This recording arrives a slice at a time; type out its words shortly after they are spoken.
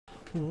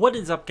What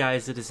is up,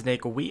 guys? It is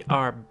Nick. We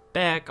are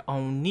back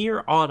on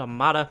Nier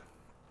Automata.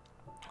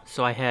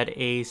 So I had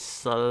a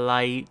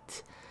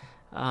slight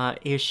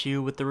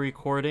issue with the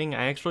recording.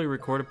 I actually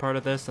recorded part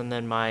of this, and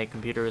then my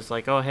computer was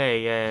like, "Oh,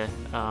 hey,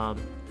 yeah,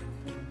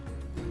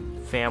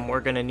 fam,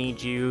 we're gonna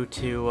need you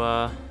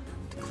to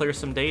clear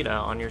some data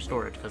on your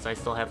storage," because I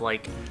still have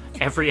like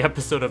every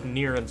episode of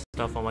Nier and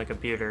stuff on my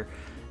computer.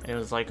 And it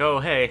was like, "Oh,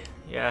 hey,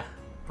 yeah,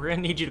 we're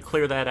gonna need you to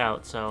clear that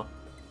out." So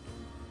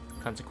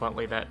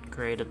consequently, that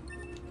created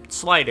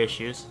slight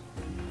issues.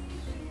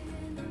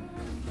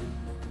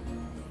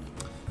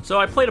 So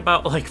I played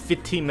about like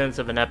 15 minutes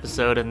of an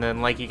episode, and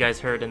then like you guys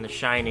heard in the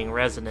Shining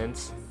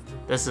Resonance,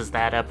 this is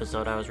that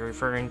episode I was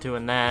referring to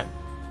in that.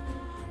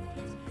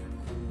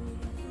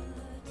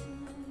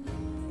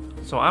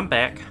 So I'm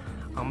back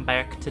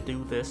to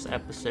do this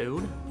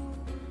episode.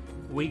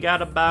 We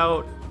got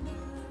about,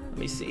 let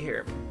me see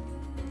here,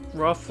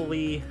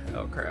 roughly,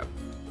 oh crap.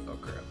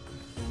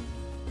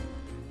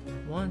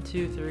 1,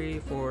 2, 3,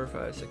 4,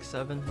 5, 6,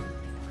 7.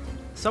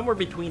 Somewhere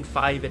between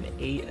 5 and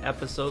 8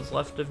 episodes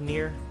left of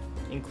Nier,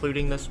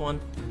 including this one.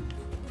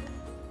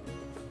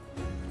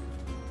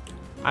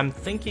 I'm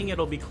thinking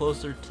it'll be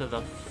closer to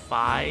the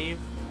 5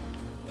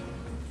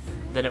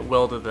 than it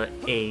will to the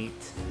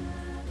 8.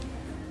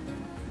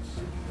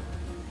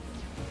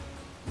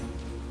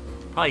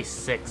 Probably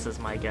 6 is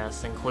my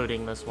guess,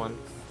 including this one.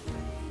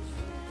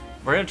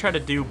 We're gonna try to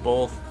do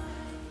both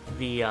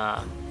the,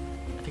 I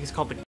think it's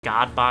called the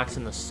God Box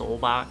and the Soul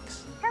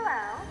Box.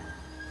 Hello.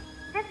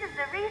 This is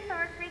the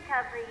Resource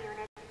Recovery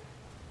Unit.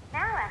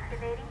 Now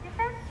activating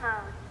defense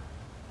mode.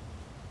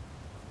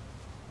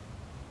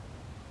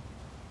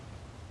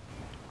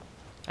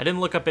 I didn't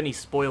look up any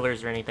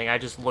spoilers or anything. I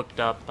just looked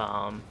up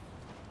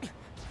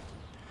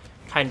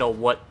kind of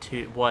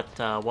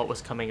what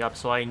was coming up,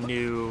 so I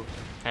knew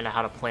kind of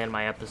how to plan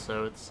my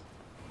episodes.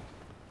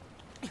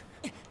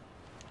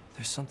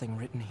 There's something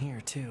written here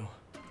too.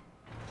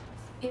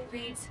 It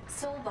reads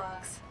Soul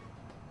Box.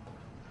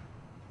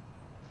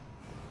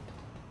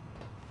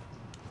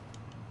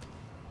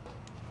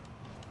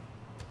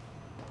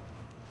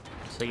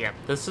 So yeah,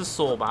 this is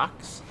Soul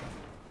Box.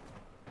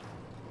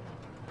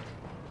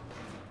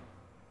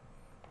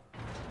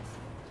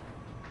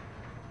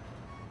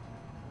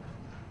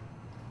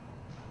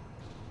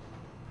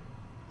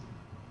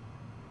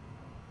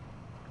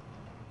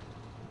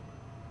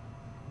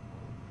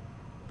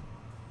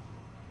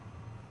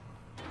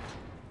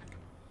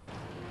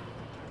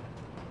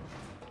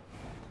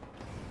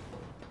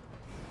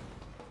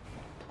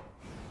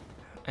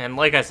 And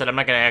like I said, I'm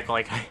not going to act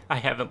like I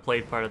haven't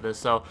played part of this.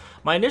 So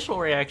my initial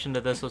reaction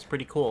to this was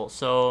pretty cool.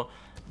 So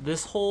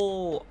this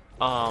whole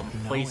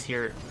place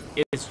here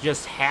is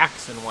just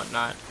hacks and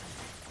whatnot,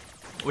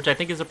 which I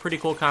think is a pretty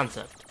cool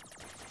concept.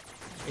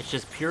 It's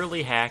just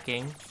purely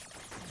hacking,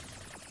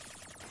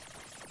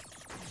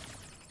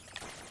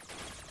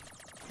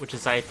 which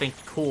is, I think,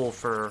 cool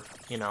for,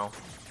 you know,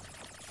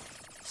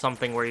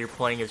 something where you're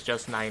playing as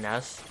just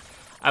 9S.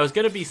 I was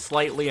going to be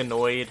slightly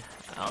annoyed.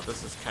 Oh,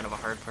 this is kind of a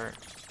hard part.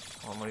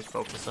 Well, let me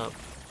focus up.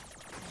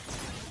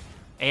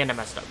 And I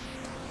messed up.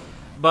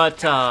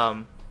 But,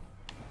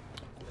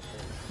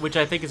 which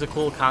I think is a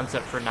cool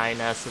concept for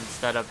 9S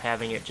instead of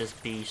having it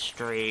just be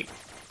straight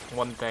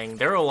one thing.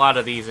 There are a lot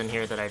of these in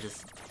here that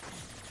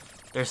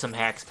there's some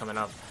hacks coming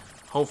up.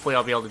 Hopefully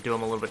I'll be able to do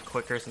them a little bit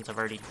quicker since I've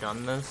already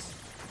done this.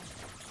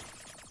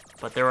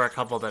 But there were a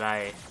couple that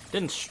I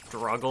didn't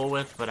struggle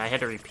with, but I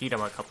had to repeat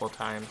them a couple of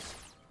times.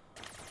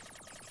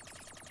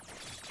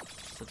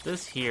 So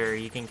this here,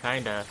 you can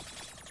kind of...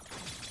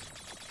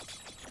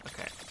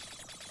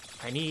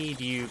 I need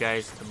you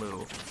guys to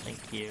move.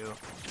 Thank you.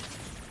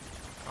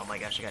 Oh my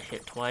gosh, I got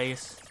hit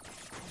twice.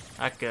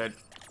 Not good.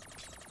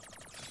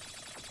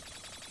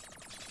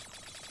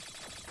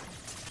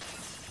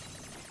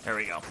 There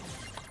we go.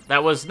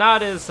 That was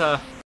not as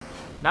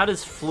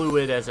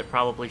fluid as it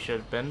probably should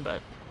have been,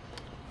 but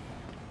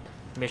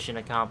mission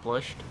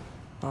accomplished.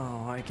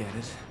 Oh, I get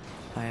it.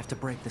 I have to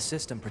break the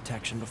system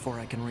protection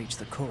before I can reach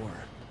the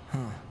core.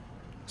 Huh.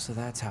 So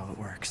that's how it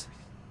works.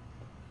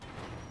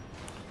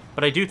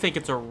 But I do think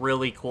it's a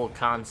really cool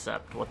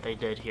concept, what they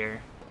did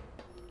here.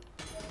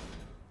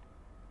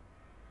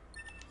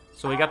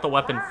 So we got the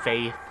weapon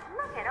Faith.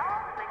 Look at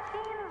all the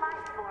machine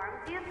life forms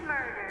you've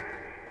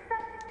murdered.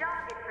 Such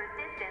dogged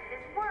persistence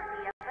is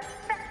worthy of a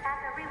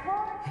spectacular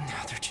reward.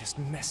 Now they're just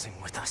messing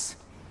with us.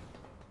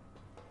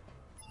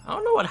 I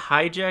don't know what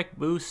Hijack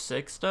Boost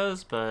 6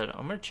 does, but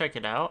I'm going to check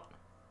it out.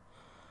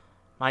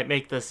 Might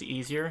make this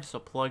easier.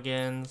 So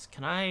plugins,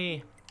 can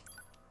I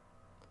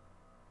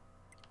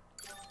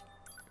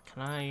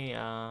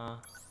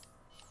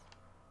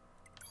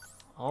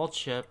all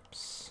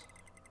chips.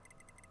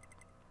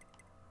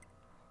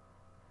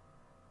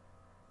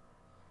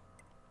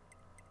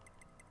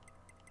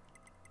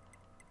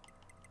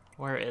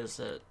 Where is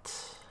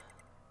it?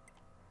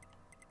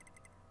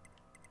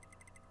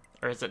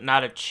 Or is it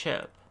not a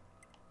chip?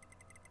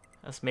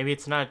 Maybe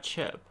it's not a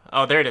chip.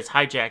 Oh, there it is.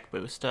 Hijack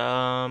boost.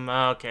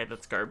 Okay,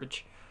 that's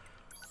garbage.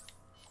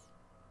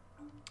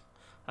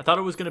 I thought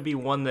it was going to be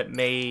one that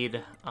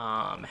made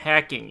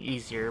hacking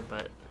easier,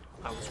 but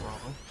I was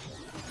wrong.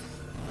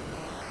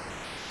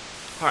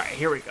 Alright,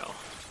 here we go.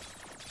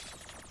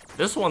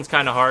 This one's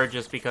kind of hard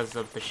just because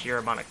of the sheer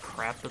amount of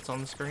crap that's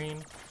on the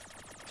screen.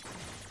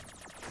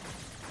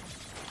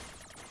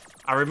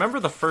 I remember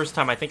the first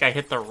time I think I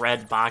hit the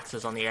red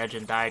boxes on the edge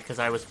and died because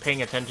I was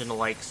paying attention to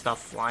like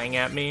stuff flying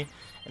at me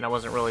and I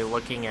wasn't really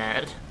looking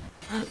at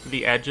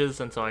the edges,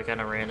 and so I kind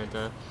of ran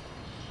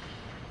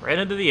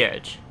into the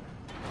edge.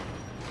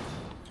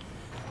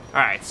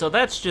 Alright, so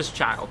that's just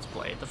Child's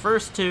Play. The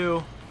first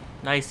two,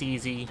 nice,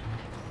 easy,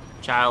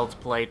 Child's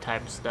Play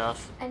type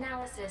stuff.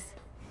 Analysis.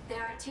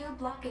 There are 2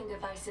 blocking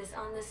devices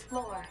on this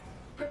floor.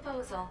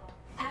 Proposal.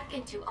 Hack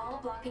into all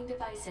blocking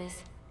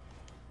devices.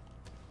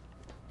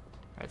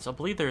 Alright, so I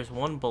believe there's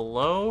one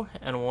below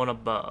and one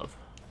above.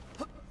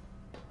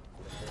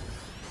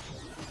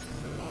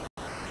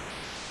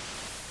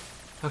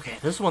 Okay,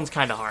 this one's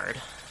kind of hard.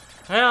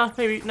 Yeah,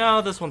 maybe,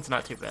 no, this one's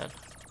not too bad.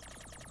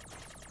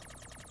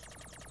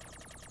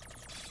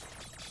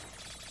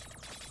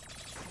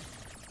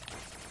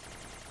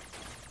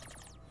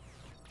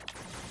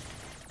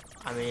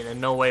 I mean, in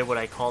no way would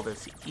I call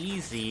this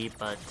easy,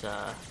 but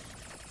I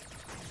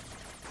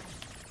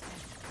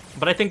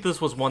think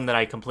this was one that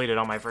I completed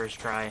on my first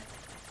try.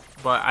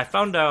 But I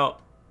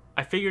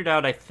figured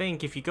out, I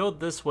think, if you go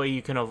this way,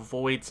 you can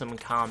avoid some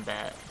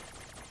combat.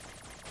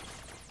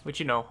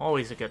 Which, you know,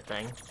 always a good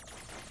thing.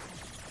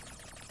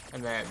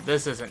 And then,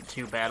 this isn't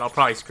too bad. I'll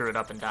probably screw it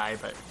up and die,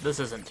 but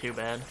this isn't too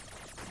bad.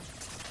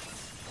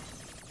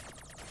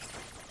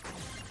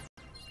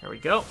 There we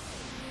go.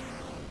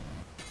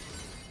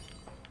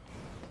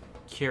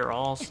 Cure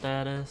all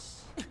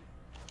status.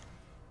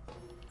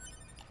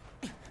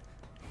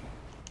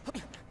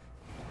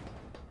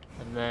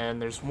 And then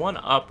there's one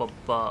up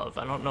above.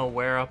 I don't know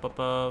where up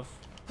above.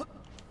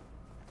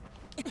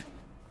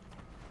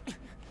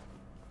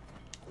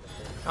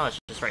 Oh, it's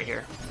just right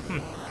here.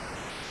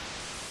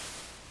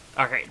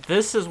 Okay,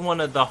 this is one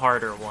of the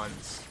harder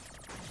ones.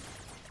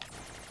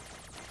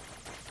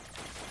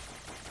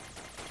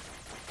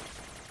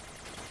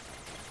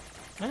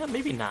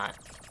 Maybe not.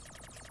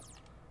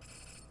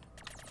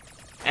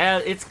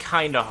 It's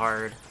kind of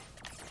hard.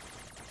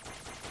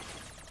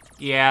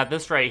 Yeah,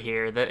 this right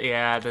here.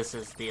 Yeah, this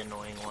is the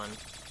annoying one.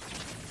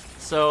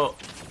 So,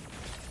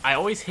 I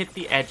always hit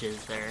the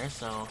edges there,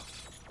 so...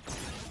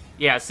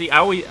 Yeah, see,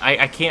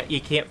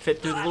 you can't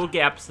fit through the little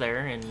gaps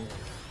there, and...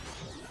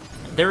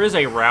 There is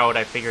a route,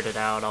 I figured it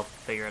out. I'll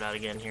figure it out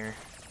again here.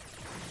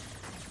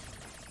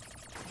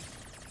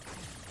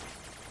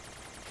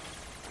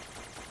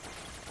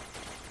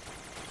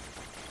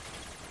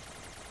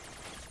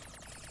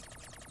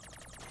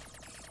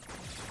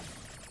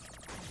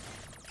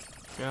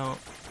 So,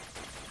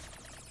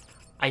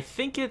 I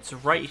think it's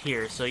right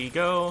here. So you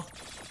go,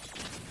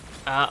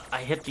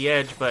 I hit the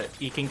edge, but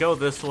you can go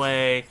this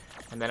way,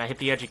 and then I hit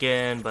the edge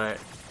again, but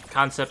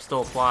concept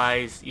still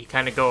applies. You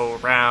kind of go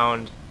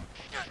around.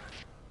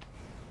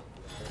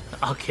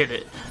 I'll get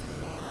it.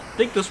 I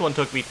think this one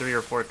took me 3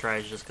 or 4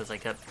 tries just because I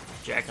kept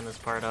jacking this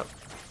part up.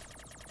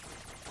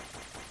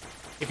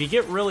 If you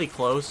get really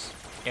close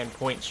and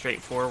point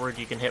straight forward,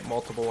 you can hit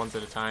multiple ones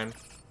at a time.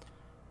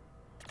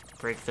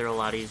 Break through a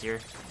lot easier.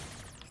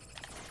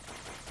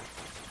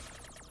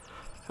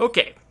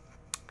 Okay,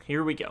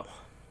 here we go.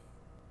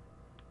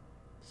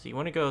 So you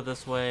want to go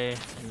this way,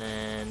 and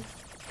then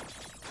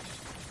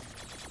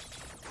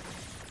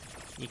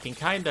you can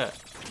kind of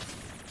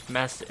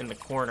mess in the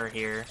corner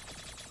here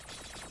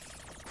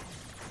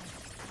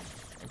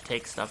and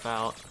take stuff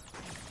out.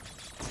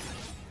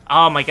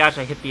 Oh my gosh,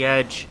 I hit the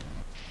edge.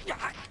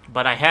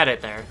 But I had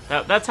it there.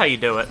 That's how you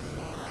do it.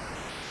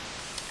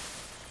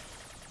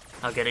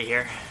 I'll get it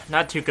here.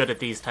 Not too good at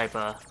these type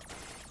of...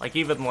 Like,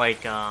 even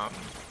like, I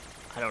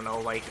don't know,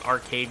 like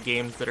arcade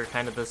games that are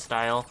kind of this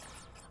style.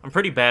 I'm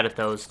pretty bad at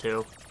those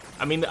too.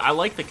 I mean, I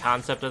like the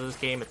concept of this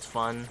game. It's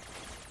fun.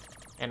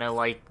 And I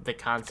like the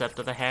concept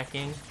of the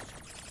hacking.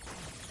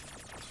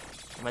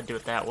 I'm gonna do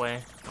it that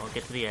way. I'll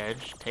get to the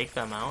edge. Take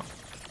them out.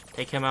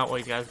 Take him out while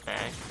he's got his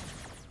back.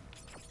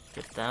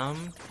 Get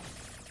them.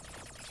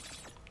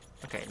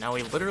 Okay, now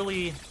we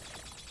literally...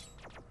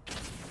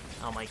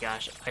 Oh my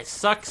gosh, I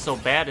suck so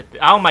bad at...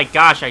 Oh my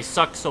gosh, I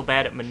suck so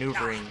bad at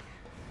maneuvering.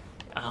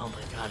 Oh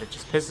my god, it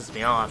just pisses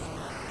me off.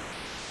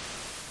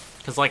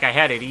 Because, like, I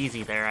had it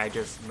easy there, I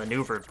just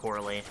maneuvered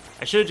poorly.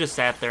 I should have just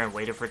sat there and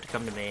waited for it to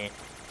come to me.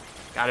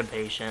 Got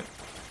impatient.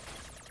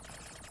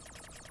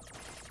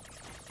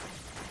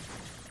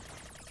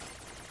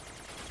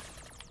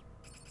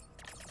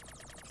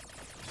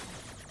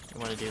 You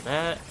want to do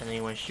that, and then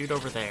you want to shoot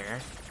over there.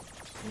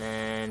 And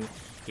then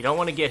you don't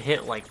want to get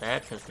hit like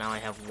that, because now I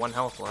have 1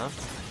 health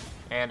left.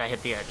 And I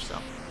hit the edge, so.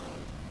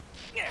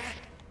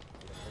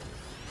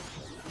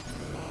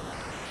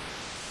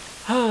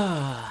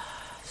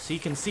 So you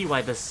can see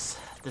why this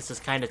is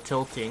kind of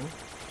tilting.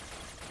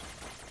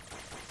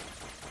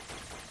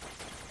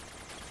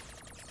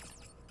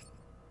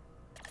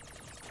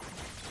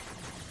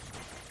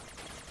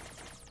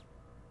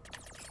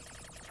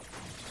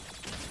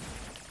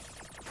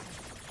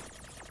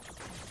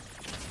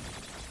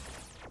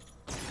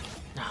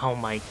 Oh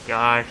my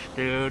gosh,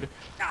 dude.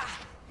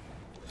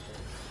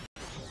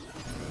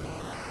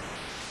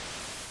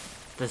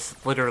 This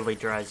literally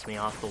drives me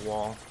off the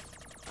wall.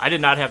 I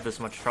did not have this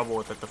much trouble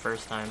with it the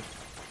first time.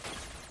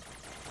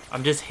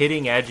 I'm just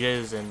hitting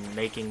edges and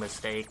making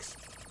mistakes.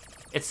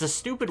 It's the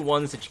stupid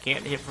ones that you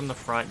can't hit from the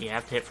front, you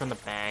have to hit from the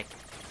back.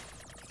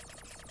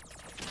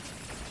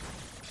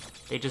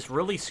 They just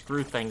really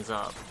screw things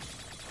up.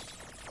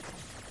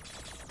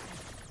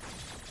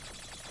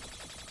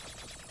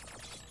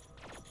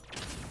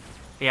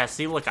 Yeah,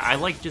 see, look, I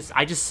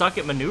just suck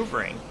at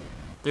maneuvering.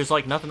 There's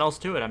like nothing else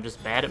to it. I'm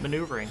just bad at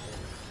maneuvering.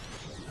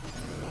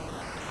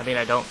 I mean,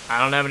 I don't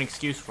have an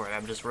excuse for it.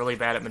 I'm just really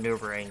bad at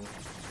maneuvering.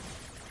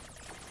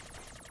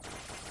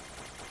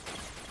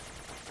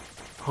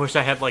 I wish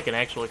I had like an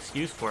actual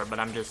excuse for it, but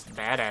I'm just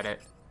bad at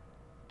it.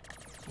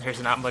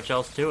 There's not much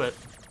else to it.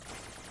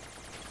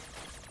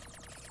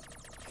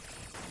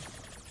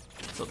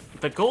 So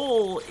the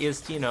goal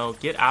is to, you know,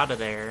 get out of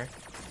there,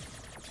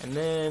 and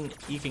then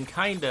you can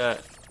kind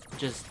of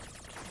just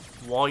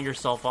wall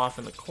yourself off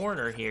in the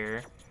corner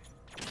here.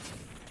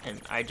 And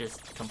I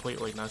just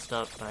completely messed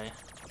up by...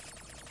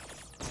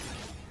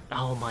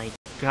 Oh my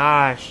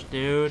gosh,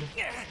 dude.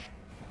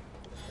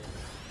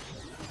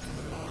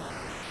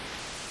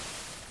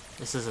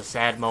 This is a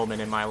sad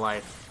moment in my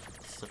life.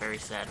 This is a very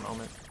sad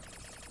moment.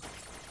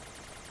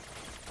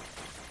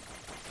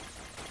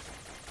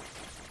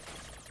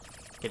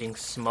 Getting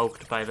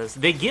smoked by this.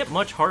 They get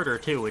much harder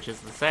too, which is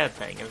the sad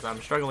thing, is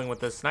I'm struggling with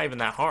this. It's not even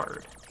that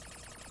hard.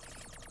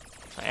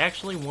 I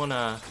actually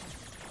wanna...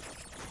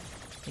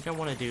 I think I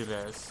wanna do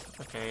this.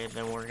 Okay,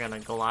 then we're gonna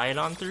glide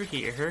on through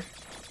here.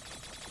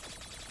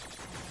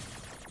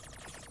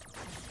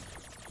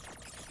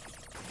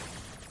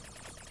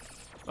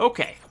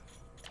 Okay.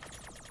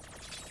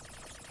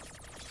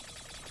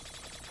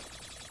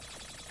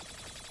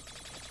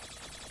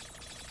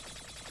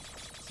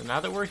 So now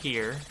that we're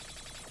here,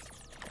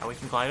 now we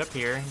can glide up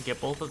here and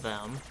get both of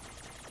them.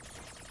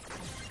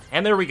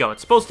 And there we go.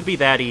 It's supposed to be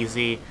that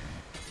easy.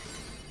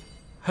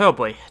 Oh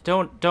boy,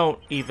 don't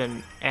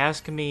even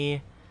ask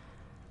me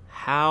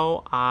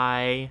how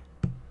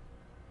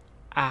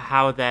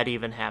how that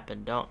even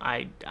happened.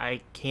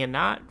 I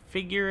cannot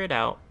figure it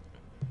out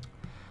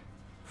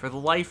for the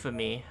life of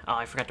me. Oh,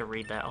 I forgot to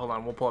read that. Hold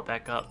on, we'll pull it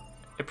back up.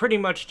 It pretty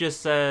much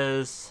just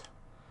says,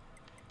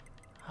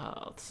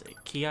 let's see,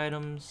 key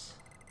items.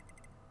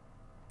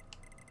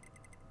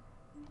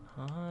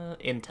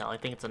 Intel. I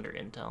think it's under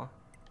Intel.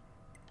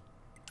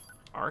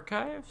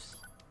 Archives?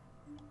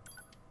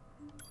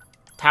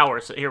 Tower.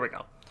 So here we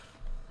go.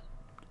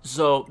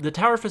 So the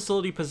tower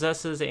facility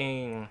processes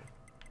and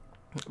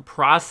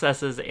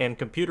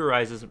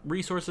computerizes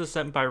resources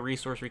sent by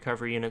resource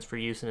recovery units for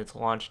use in its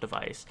launch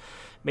device.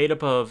 Made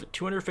up of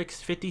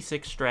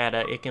 256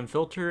 strata, it can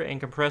filter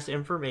and compress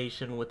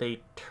information with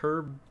a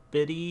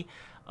turbidity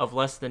of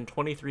less than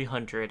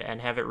 2300 and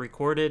have it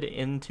recorded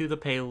into the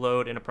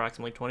payload in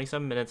approximately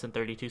 27 minutes and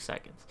 32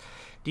 seconds.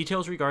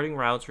 Details regarding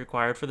routes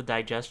required for the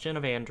digestion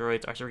of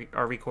androids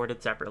are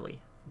recorded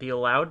separately. The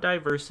allowed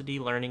diversity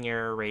learning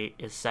error rate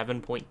is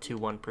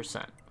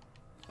 7.21%.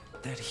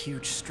 That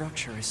huge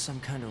structure is some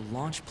kind of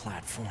launch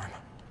platform.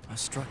 A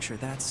structure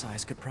that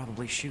size could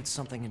probably shoot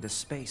something into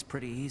space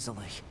pretty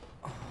easily.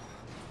 Oh.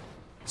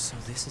 So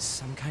this is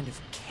some kind of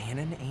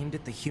cannon aimed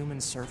at the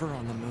human server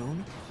on the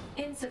moon?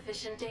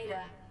 Insufficient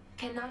data.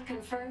 Cannot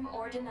confirm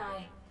or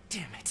deny.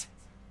 Damn it.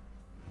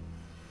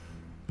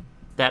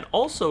 That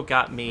also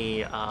got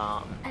me,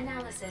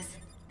 Analysis.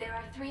 There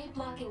are 3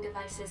 blocking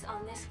devices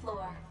on this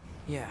floor.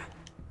 Yeah,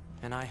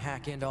 and I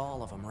hack into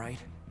all of them, right?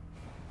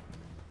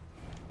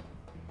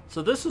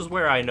 So this is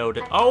where I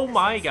noted, oh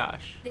my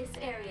gosh. This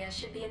area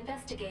should be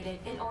investigated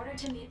in order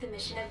to meet the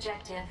mission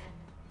objective.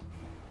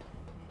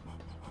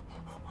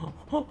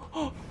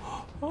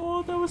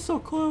 Oh, that was so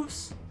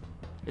close.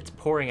 It's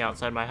pouring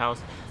outside my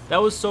house. That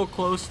was so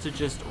close to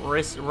just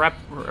rest in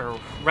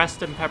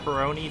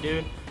pepperoni,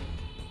 dude.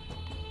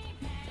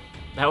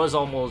 That was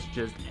almost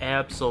just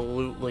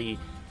absolutely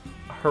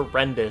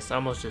horrendous. I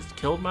almost just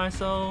killed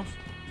myself.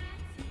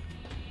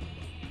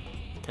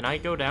 Can I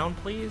go down,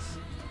 please?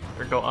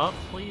 Or go up,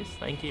 please?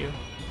 Thank you.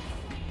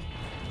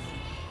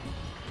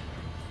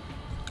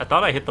 I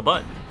thought I hit the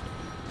button.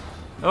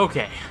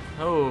 Okay.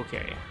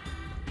 Okay.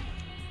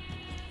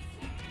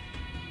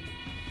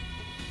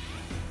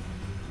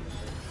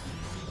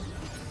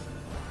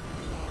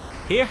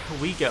 Here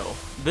we go.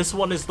 This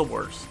one is the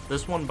worst.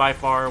 This one by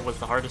far was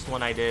the hardest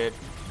one I did.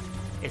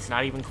 It's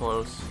not even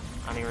close.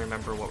 I don't even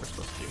remember what we're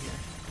supposed to do here.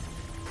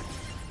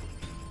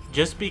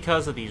 Just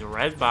because of these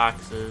red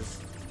boxes.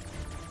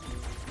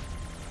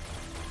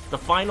 The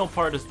final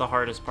part is the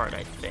hardest part,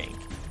 I think.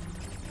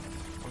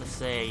 I want to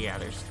say, yeah,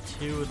 there's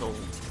 2 of the...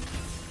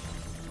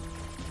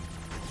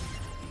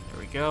 There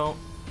we go.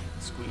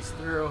 Squeeze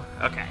through.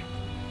 Okay.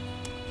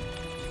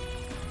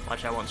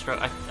 Watch, I won't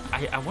struggle.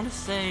 I want to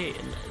say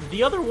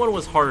the other one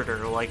was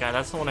harder. Like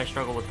that's the one I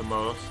struggle with the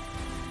most.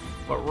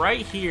 But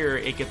right here,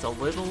 it gets a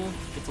little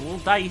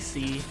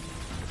dicey.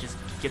 It just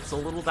gets a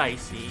little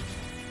dicey.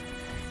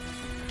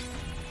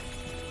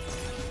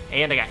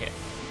 And I got hit.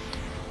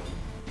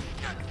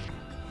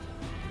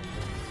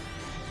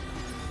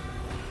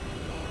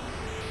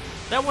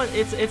 That one,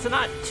 it's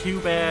not too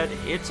bad.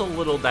 It's a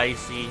little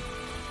dicey,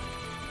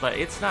 but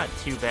it's not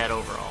too bad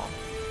overall.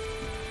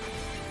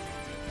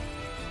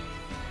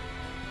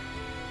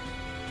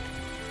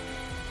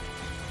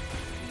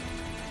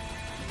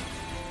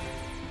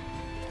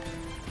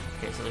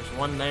 Okay, so there's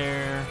one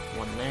there,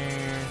 one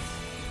there.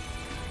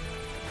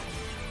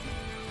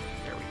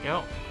 There we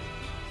go.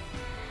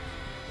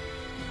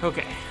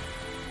 Okay.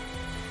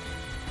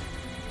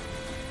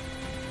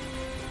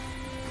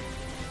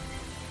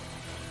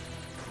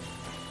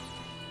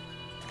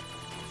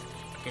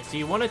 Okay, so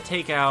you want to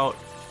try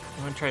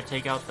to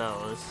take out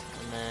those,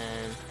 and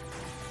then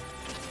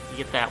you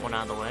get that one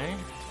out of the way,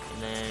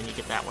 and then you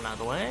get that one out of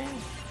the way,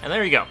 and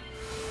there you go.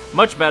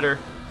 Much better.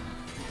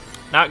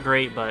 Not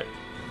great, but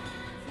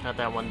got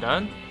that one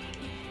done.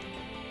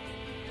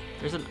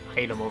 There's an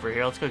item over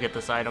here. Let's go get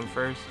this item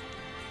first.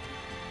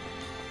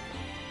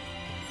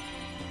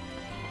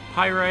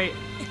 Pyrite.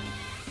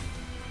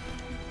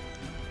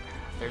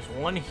 There's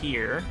one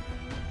here.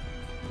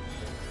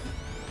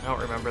 I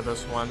don't remember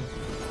this one.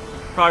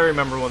 Probably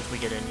remember once we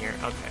get in here.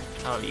 Okay.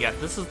 Oh, yeah.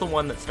 This is the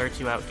one that starts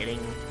you out getting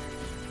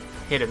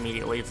hit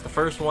immediately. It's the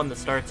first one that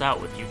starts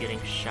out with you getting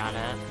shot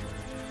at.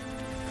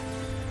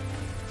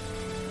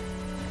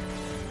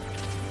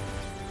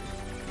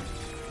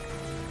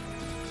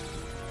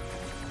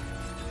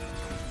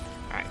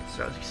 Alright,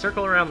 so you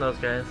circle around those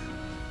guys.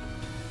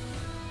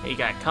 You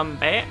gotta come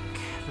back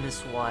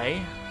this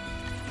way.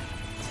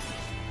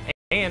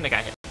 And I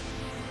got hit.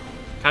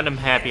 Kind of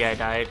happy I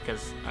died,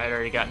 because I'd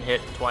already gotten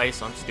hit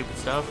twice on stupid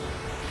stuff.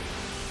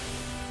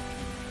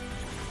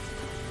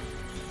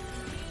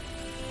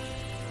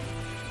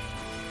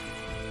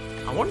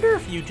 I wonder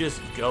if you just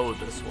go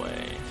this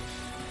way.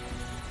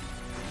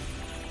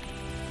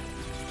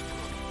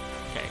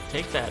 Okay,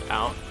 take that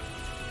out.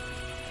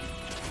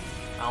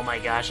 Oh my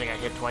gosh, I got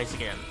hit twice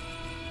again.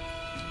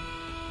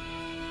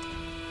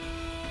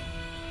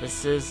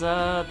 This is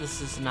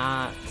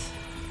not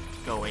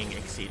going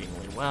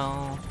exceedingly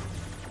well.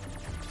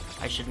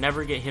 I should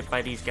never get hit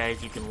by these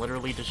guys. You can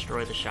literally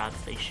destroy the shots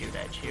they shoot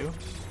at you.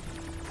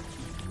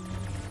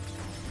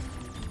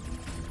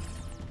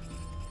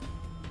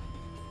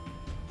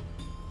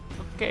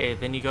 Okay,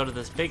 then you go to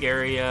this big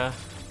area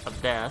of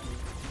death.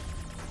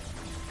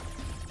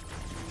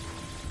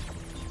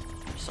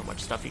 There's so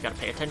much stuff you gotta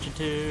pay attention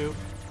to.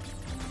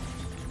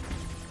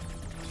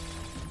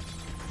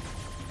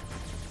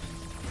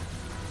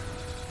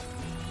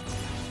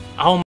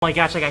 Oh my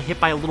gosh, I got hit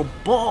by a little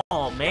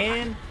ball,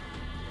 man!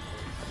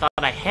 I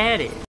thought I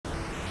had it.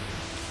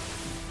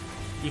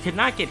 You could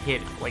not get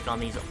hit, like, on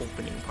these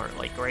opening part,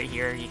 like, right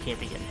here. You can't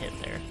be getting hit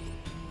there.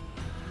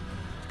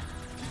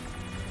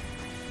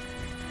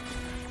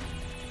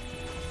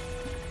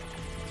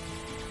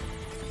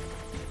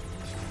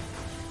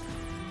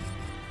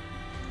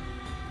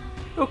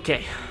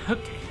 Okay,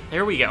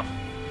 there we go.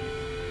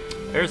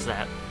 There's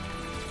that.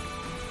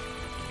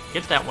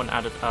 Get that one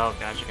out of... Oh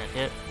gosh, I got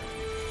hit.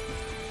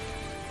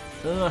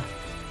 Ugh.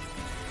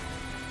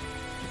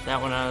 Get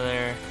that one out of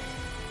there.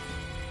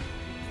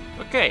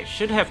 Okay,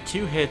 should have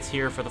 2 hits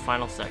here for the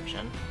final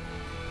section.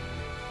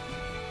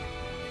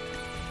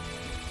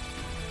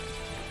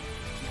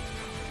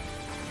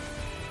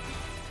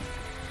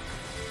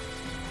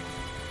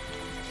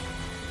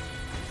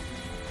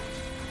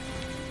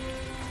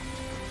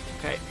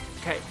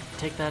 Okay,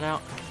 take that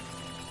out.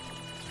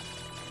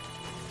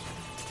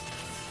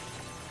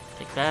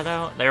 Take that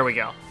out. There we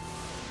go.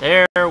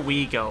 There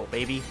we go,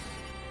 baby.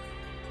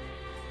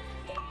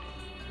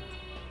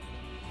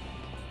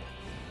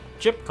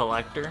 Chip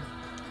collector.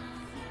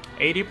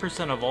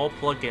 80% of all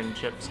plug-in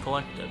chips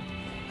collected.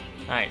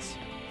 Nice.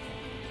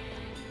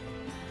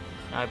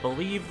 I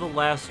believe the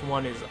last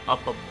one is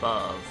up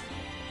above.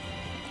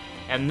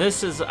 And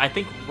this is, I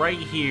think, right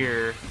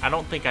here. I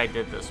don't think I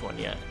did this one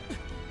yet.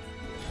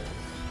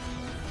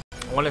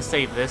 I want to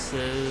say this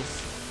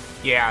is...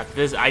 Yeah,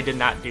 this, I did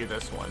not do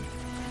this one.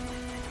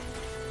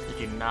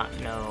 Did you not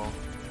know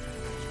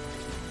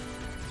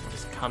what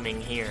is coming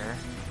here?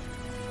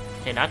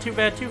 Okay, not too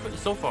bad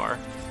so far.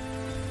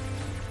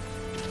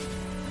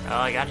 Oh,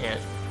 I got hit.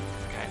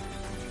 Okay.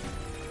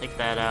 Take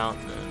that out,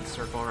 and then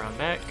circle around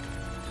back.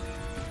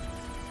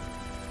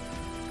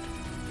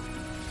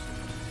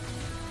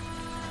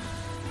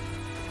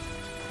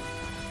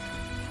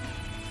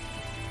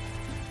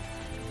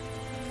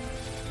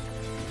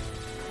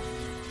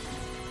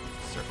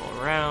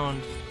 Circle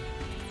around.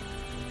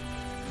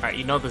 Alright,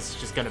 you know this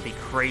is just gonna be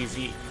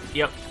crazy.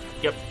 Yep,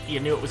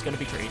 you knew it was gonna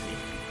be crazy.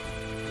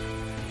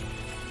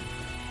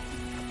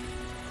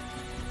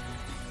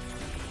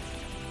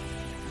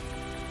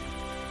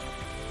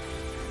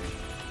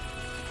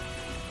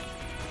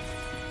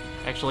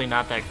 Actually,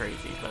 not that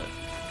crazy, but...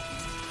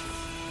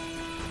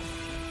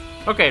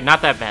 Okay,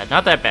 not that bad,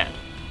 not that bad.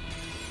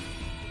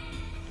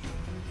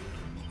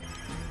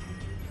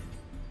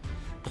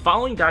 The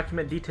following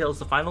document details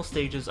the final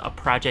stages of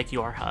Project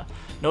Yorha.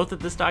 Note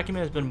that this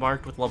document has been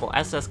marked with level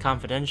SS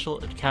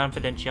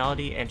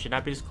confidentiality and should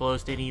not be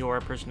disclosed to any Yorha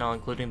personnel,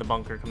 including the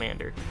bunker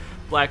commander.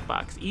 Black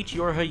box. Each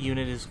Yorha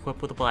unit is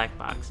equipped with a black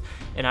box,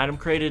 an item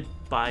created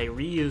by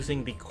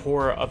reusing the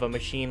core of a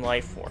machine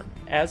life form.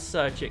 As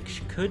such, it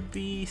could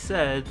be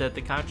said that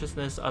the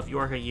consciousness of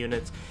Yorha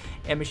units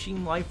and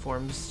machine life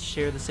forms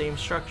share the same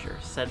structure.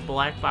 Said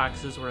black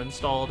boxes were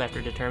installed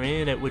after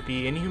determining it would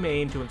be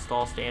inhumane to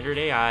install standard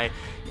AI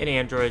in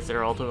androids that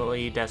are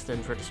ultimately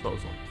destined for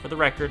disposal. For the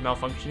record,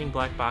 malfunctioning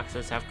black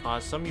boxes have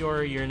caused some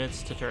Yorha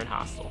units to turn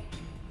hostile.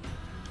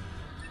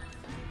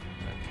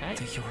 Okay.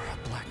 The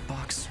Yorha black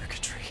box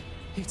circuitry.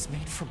 It's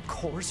made from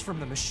cores from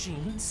the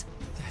machines?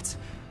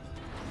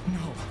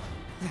 No,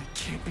 that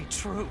can't be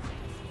true.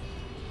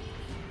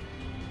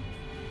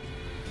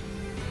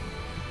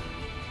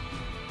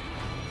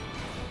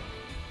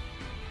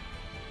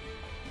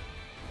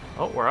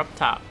 Oh, we're up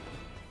top.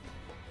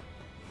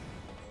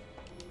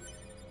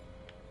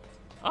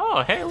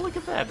 Oh, hey, look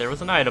at that. There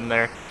was an item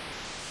there.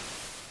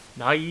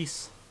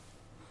 Nice.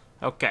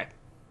 Okay.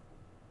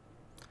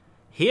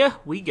 Here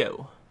we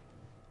go.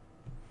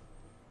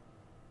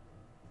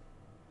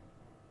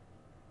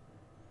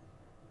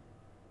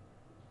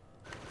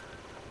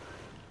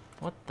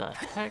 What the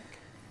heck?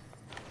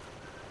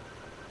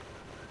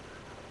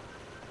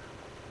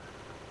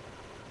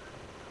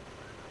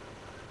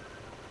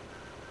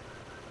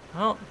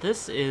 Well,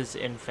 this is,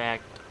 in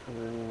fact,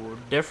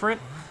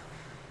 different.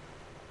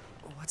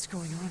 What's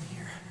going on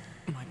here?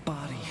 My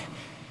body.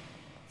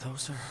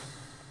 Those are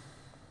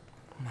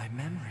my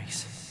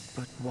memories.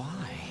 But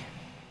why?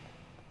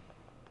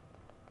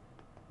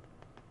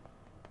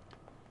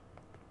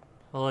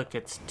 Look,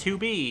 it's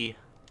 2B.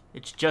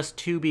 It's just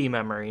 2B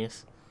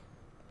memories.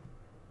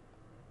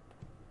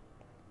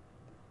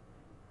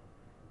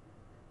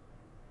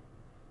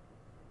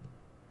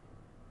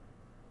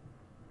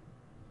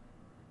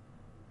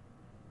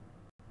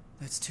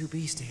 That's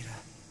 2B's data.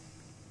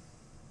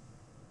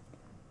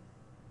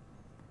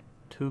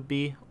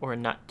 2B or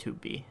not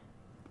 2B?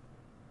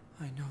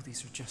 I know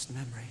these are just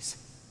memories.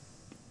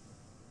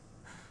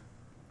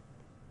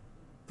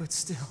 But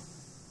still.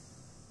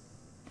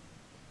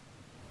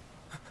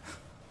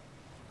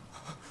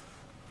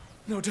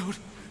 No, don't.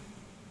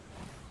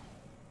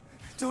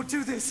 Don't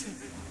do this.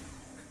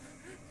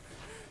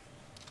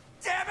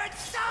 Damn it,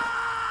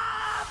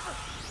 stop!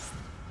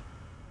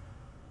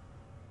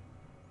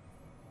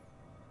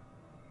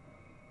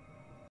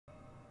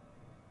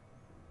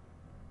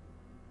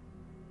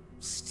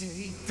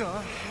 Stay the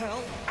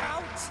hell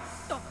out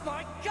of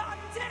my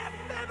goddamn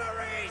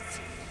memories!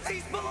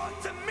 These belong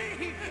to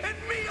me and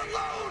me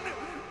alone!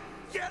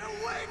 Get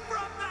away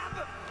from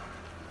them!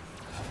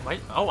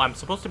 Wait, oh, I'm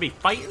supposed to be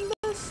fighting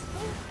this?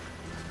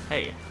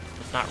 Hey, I'm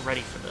just not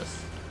ready for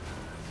this.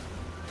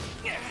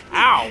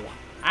 Ow!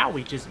 Ow,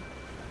 we just...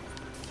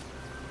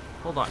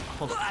 Hold on,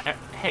 hold on.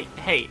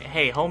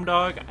 Hey, home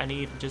dog, I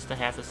need just a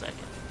half a second.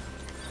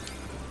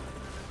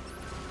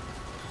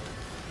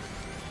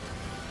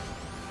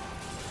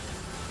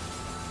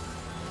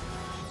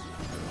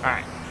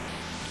 Alright.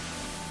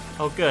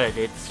 Oh good,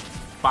 it's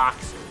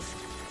boxes.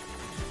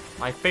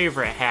 My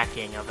favorite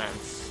hacking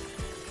events.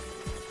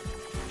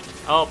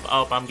 Oh,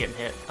 I'm getting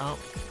hit.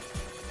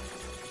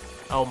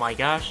 Oh my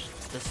gosh,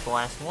 is this the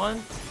last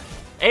one?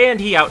 And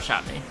he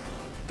outshot me.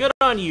 Good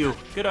on you,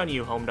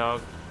 home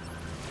dog.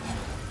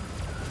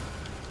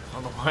 I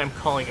don't know why I'm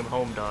calling him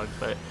home dog,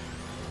 but...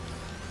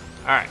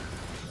 Alright.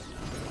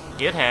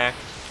 Get hacked.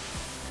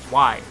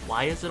 Why?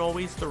 Why is it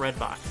always the red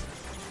box?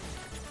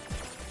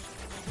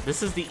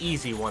 This is the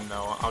easy one,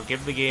 though. I'll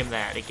give the game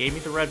that. It gave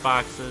me the red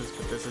boxes,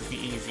 but this is the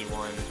easy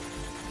one.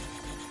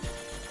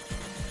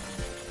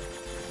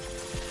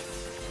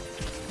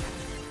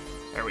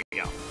 There we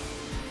go.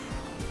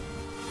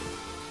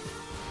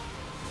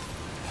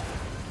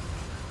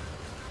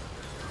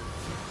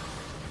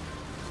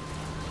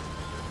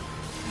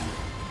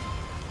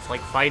 It's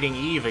like fighting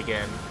Eve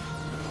again.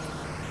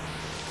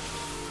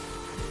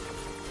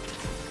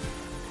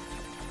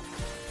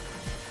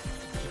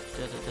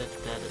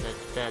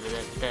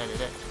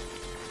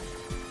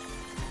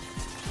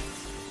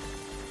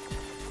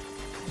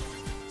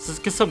 This is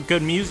just some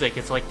good music.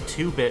 It's like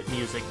 2-bit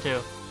music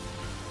too.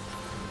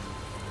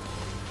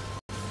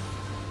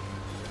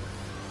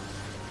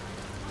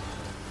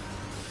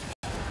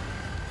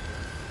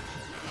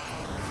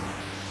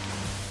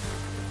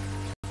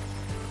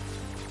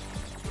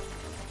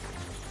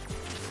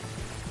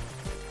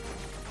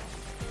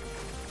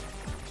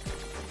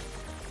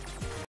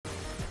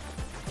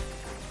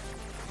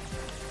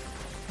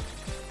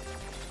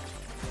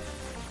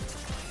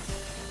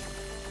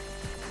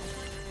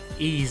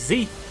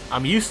 Easy.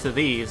 I'm used to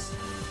these.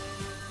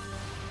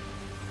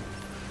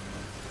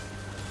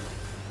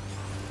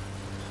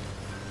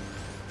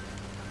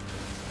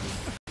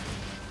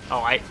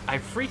 Oh, I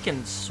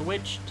freaking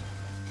switched.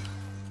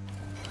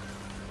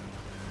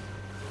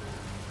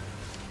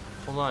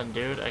 Hold on,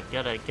 dude. I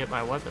gotta get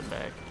my weapon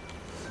back.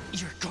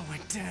 You're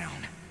going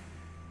down.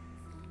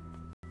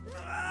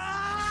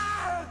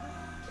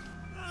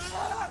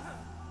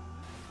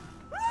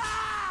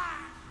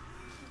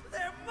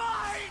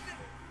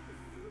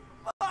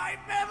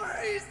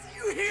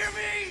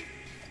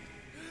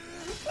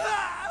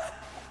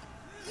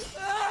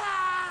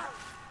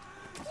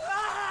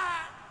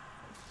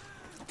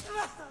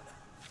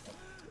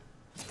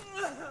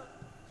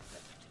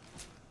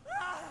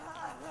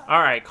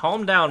 Alright,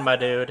 calm down, my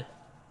dude.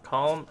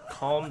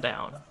 Calm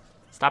down.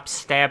 Stop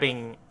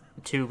stabbing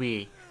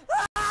 2B.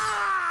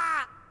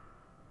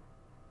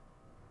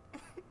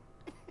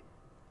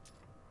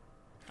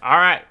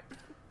 Alright.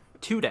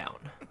 2 down.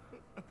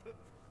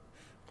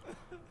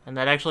 And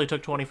that actually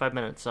took 25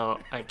 minutes, so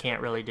I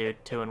can't really do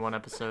 2 in one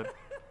episode.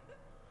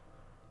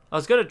 I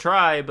was gonna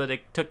try, but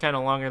it took kind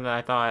of longer than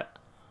I thought.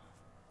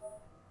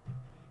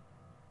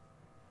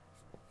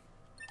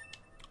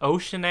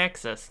 Ocean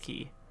access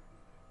key.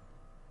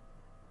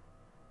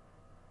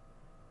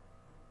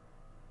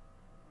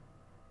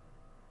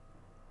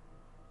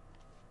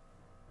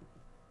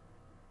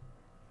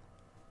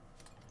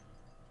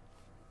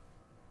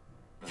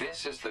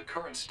 This is the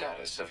current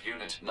status of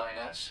Unit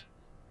 9S?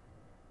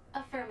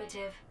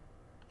 Affirmative.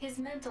 His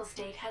mental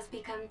state has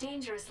become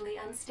dangerously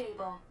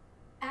unstable.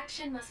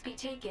 Action must be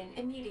taken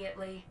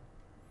immediately.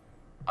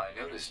 I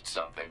noticed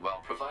something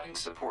while providing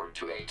support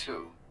to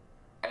A2.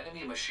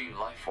 Enemy machine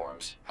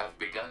lifeforms have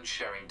begun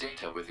sharing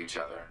data with each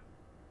other.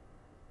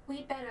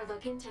 We'd better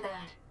look into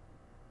that.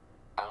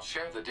 I'll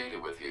share the data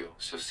with you,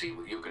 so see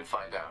what you can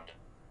find out.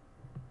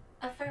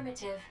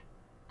 Affirmative.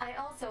 I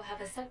also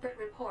have a separate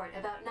report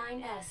about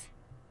 9S.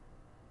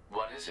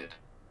 What is it?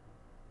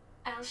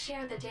 I'll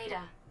share the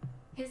data.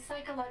 His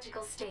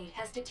psychological state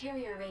has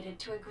deteriorated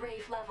to a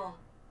grave level.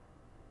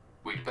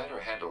 We'd better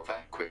handle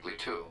that quickly,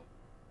 too.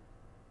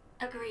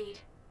 Agreed.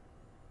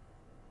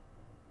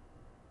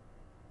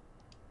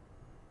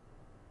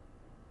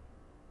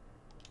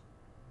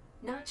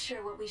 Not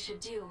sure what we should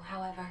do,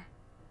 however.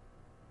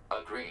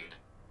 Agreed.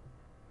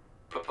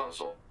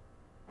 Proposal.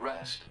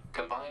 Rest,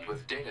 combined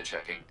with data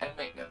checking and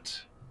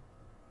maintenance.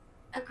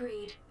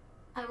 Agreed.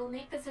 I will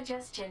make the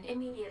suggestion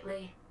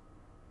immediately.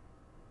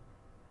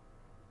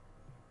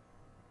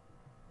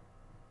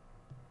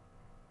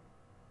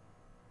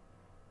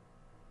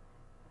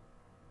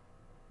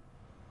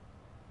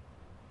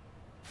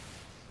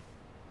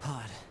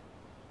 Pod,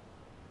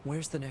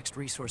 where's the next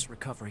resource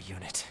recovery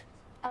unit?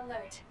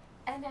 Alert.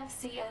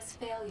 NFCS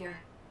failure.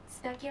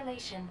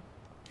 Speculation.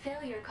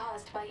 Failure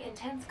caused by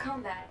intense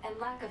combat and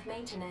lack of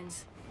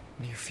maintenance.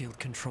 Near-field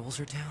controls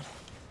are down?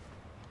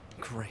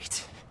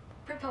 Great.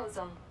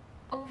 Proposal.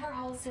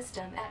 Overhaul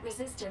system at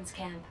resistance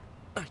camp.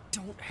 I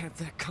don't have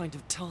that kind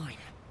of time.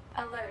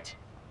 Alert.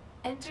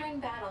 Entering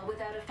battle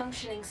without a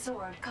functioning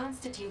sword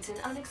constitutes an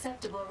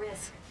unacceptable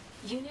risk.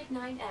 Unit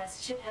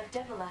 9S should have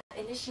Devila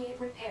initiate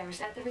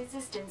repairs at the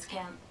resistance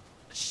camp.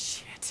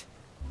 Shit.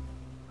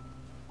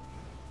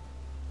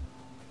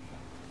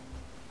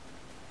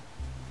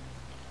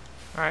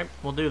 Alright,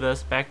 we'll do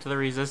this. Back to the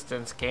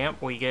resistance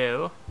camp we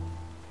go.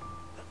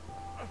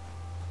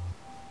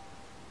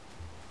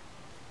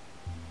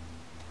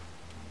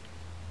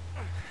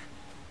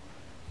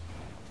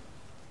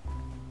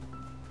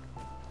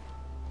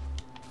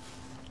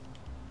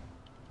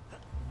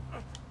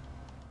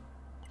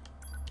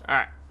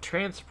 Alright,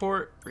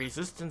 transport,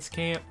 resistance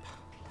camp.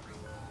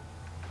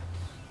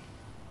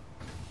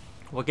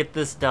 We'll get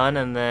this done,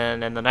 and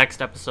then in the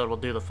next episode we'll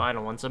do the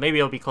final one. So maybe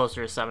it'll be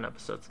closer to 7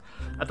 episodes.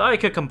 I thought I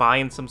could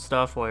combine some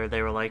stuff where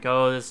they were like,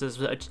 oh, this is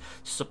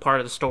just a part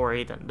of the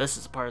story, then this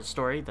is a part of the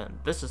story, then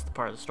this is the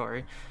part of the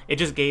story. It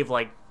just gave,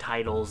 like,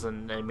 titles,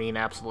 and they mean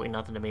absolutely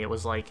nothing to me. It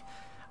was like,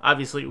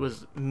 obviously it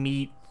was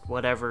meat,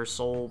 whatever,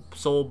 soul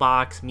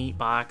box, meat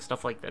box,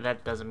 stuff like that.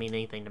 That doesn't mean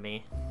anything to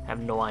me. I have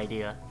no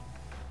idea.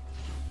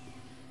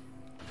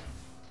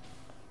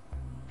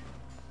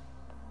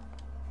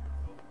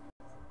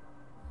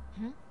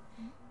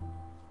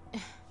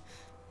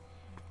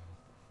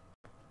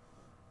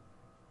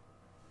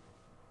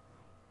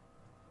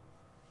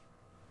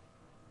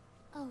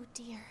 Oh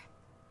dear.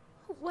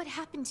 What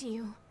happened to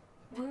you?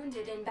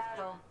 Wounded in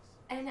battle.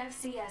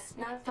 NFCS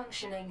not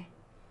functioning.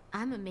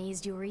 I'm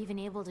amazed you were even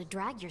able to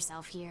drag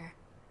yourself here.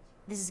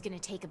 This is gonna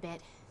take a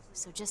bit,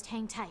 so just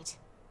hang tight.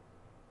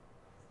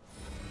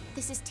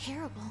 This is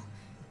terrible.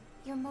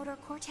 Your motor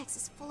cortex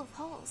is full of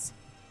holes.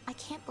 I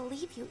can't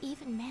believe you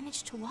even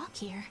managed to walk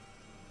here.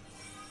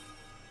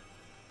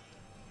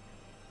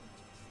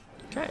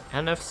 Okay,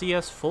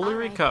 NFCS fully All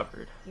right.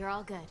 recovered. You're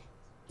all good.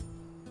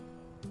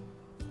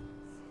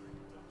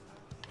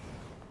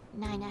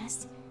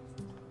 9S,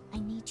 I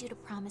need you to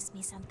promise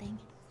me something.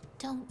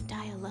 Don't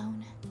die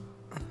alone.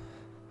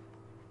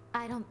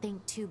 I don't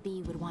think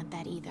 2B would want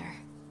that either.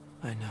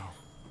 I know.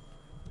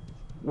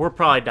 We're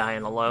probably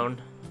dying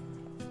alone.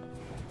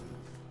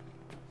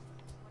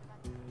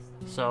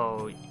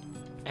 So,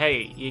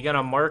 hey, you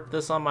gonna mark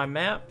this on my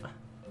map?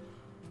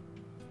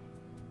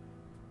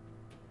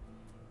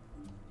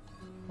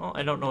 Well,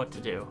 I don't know what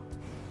to do.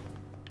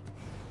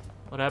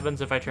 What happens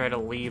if I try to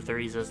leave the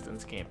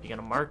resistance camp? You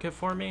gonna mark it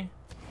for me?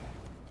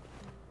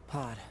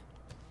 Pod,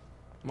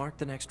 mark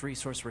the next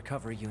resource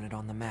recovery unit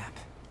on the map.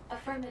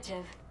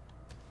 Affirmative.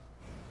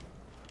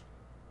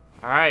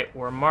 Alright,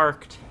 we're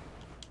marked.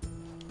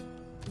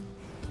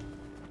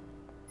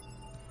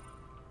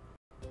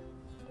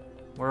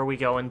 Where are we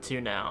going to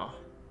now?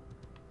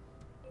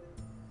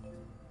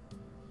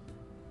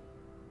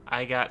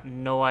 I got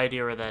no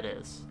idea where that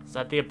is. Is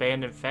that the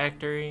abandoned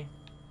factory?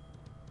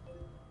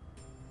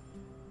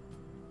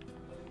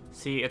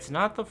 See, it's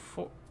not the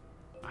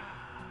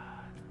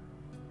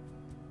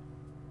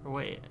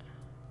wait.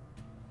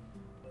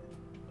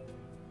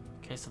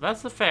 Okay, so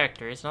that's the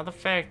factory. It's not the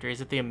factory.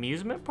 Is it the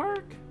amusement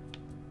park?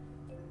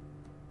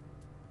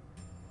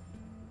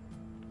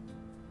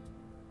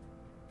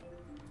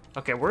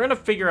 Okay, we're gonna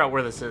figure out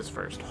where this is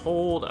first.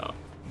 Hold up.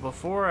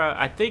 Before,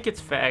 I think it's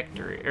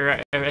factory,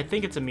 or I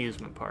think it's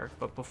amusement park,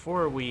 but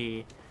before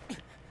we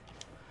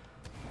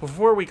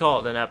call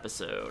it an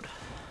episode,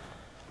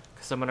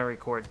 because I'm gonna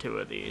record 2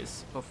 of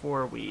these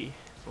before we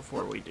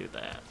do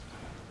that.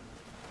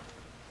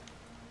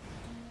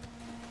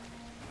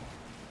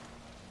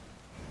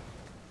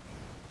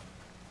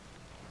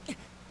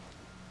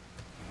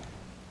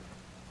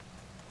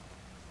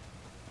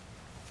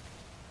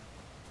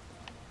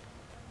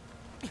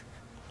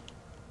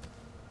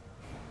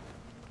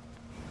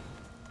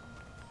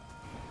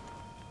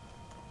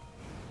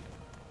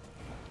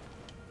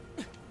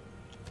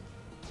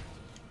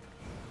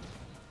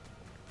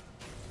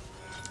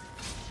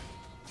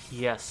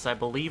 Yes, I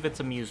believe it's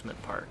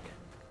amusement park.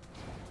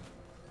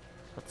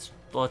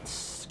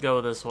 Let's go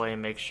this way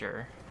and make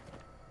sure.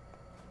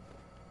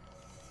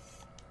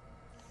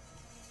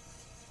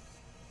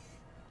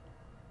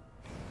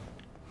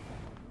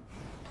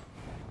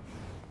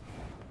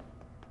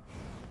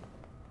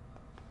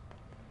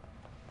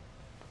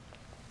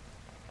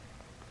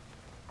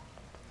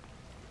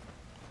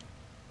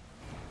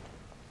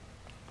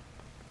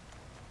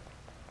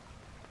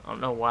 I don't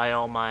know why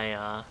all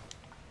my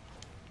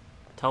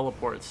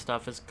teleport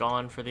stuff is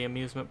gone for the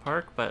amusement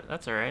park, but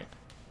that's alright.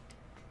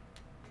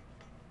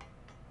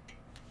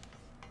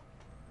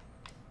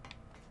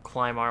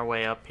 Climb our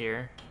way up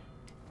here.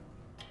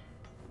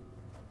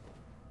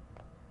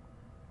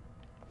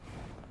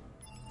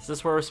 Is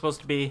this where we're supposed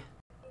to be?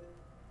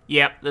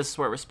 Yep, this is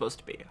where we're supposed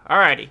to be.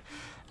 Alrighty.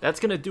 That's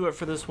gonna do it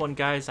for this one,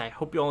 guys. I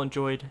hope you all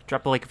enjoyed.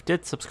 Drop a like if you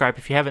did, subscribe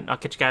if you haven't. I'll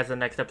catch you guys in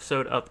the next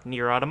episode of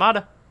Nier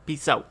Automata.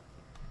 Peace out.